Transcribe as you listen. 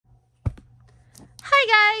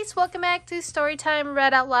Hi guys, welcome back to Storytime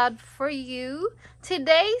read out loud for you.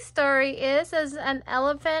 Today's story is As an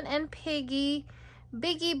Elephant and Piggie,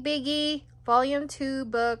 Biggie, Volume 2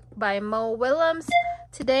 book by Willems.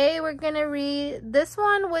 Today we're going to read this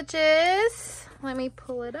one, which is, let me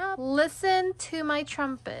pull it up, Listen to My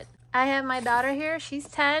Trumpet. I have my daughter here, she's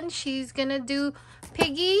 10, she's going to do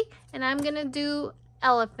Piggie, and I'm going to do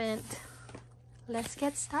Elephant. Let's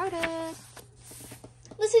get started.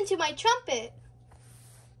 Listen to my trumpet.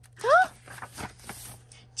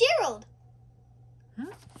 Gerald!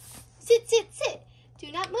 Huh? Sit.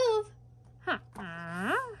 Do not move. Huh?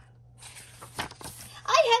 I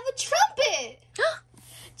have a trumpet!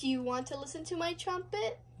 Do you want to listen to my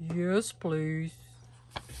trumpet? Yes, please.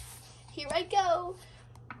 Here I go.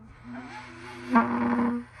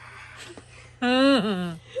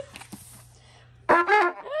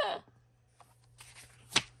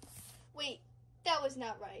 Wait, that was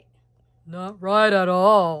not right. Not right at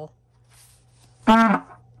all.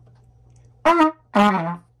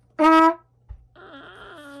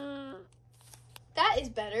 That is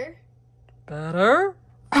better. Better?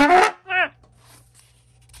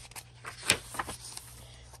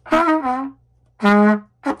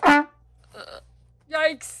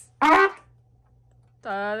 Yikes!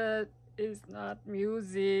 That is not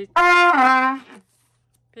music.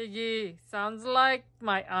 Piggie, sounds like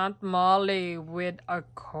my Aunt Molly with a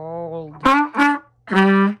cold.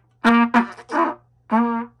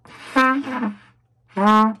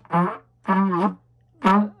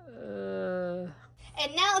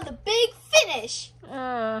 And now the big finish.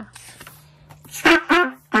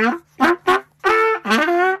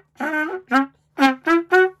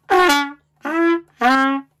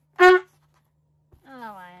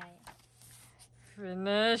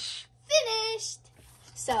 Finished.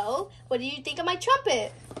 So, what do you think of my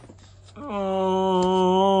trumpet?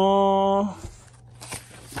 Oh.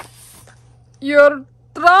 Your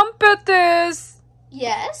trumpet is...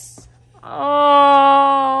 Yes.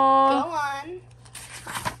 Oh. Go on.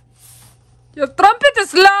 Your trumpet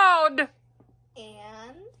is loud.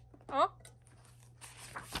 And? Oh.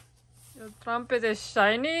 Your trumpet is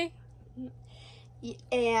shiny.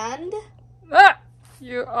 And? Ah.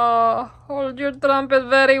 You hold your trumpet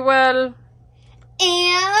very well.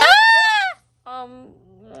 And?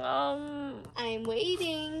 I'm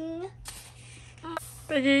waiting.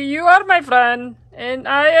 Piggie, you are my friend, and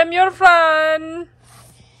I am your friend.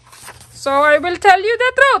 So I will tell you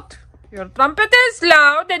the truth. Your trumpet is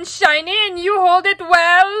loud and shiny, and you hold it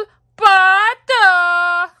well, but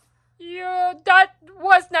that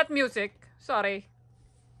was not music. Sorry.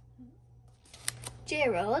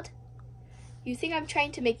 Gerald, you think I'm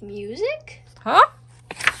trying to make music? Huh?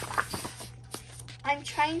 I'm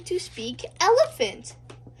trying to speak elephant.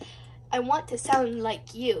 I want to sound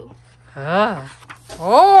like you.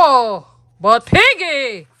 Oh, but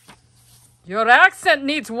Piggie, your accent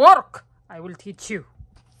needs work. I will teach you.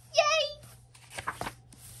 Yay!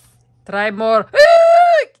 Try more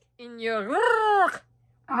in your...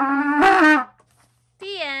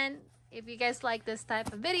 The end. If you guys like this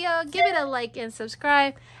type of video, give it a like and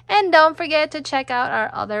subscribe. And don't forget to check out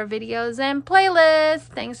our other videos and playlists.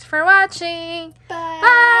 Thanks for watching. Bye.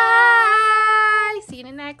 Bye. See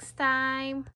you next time.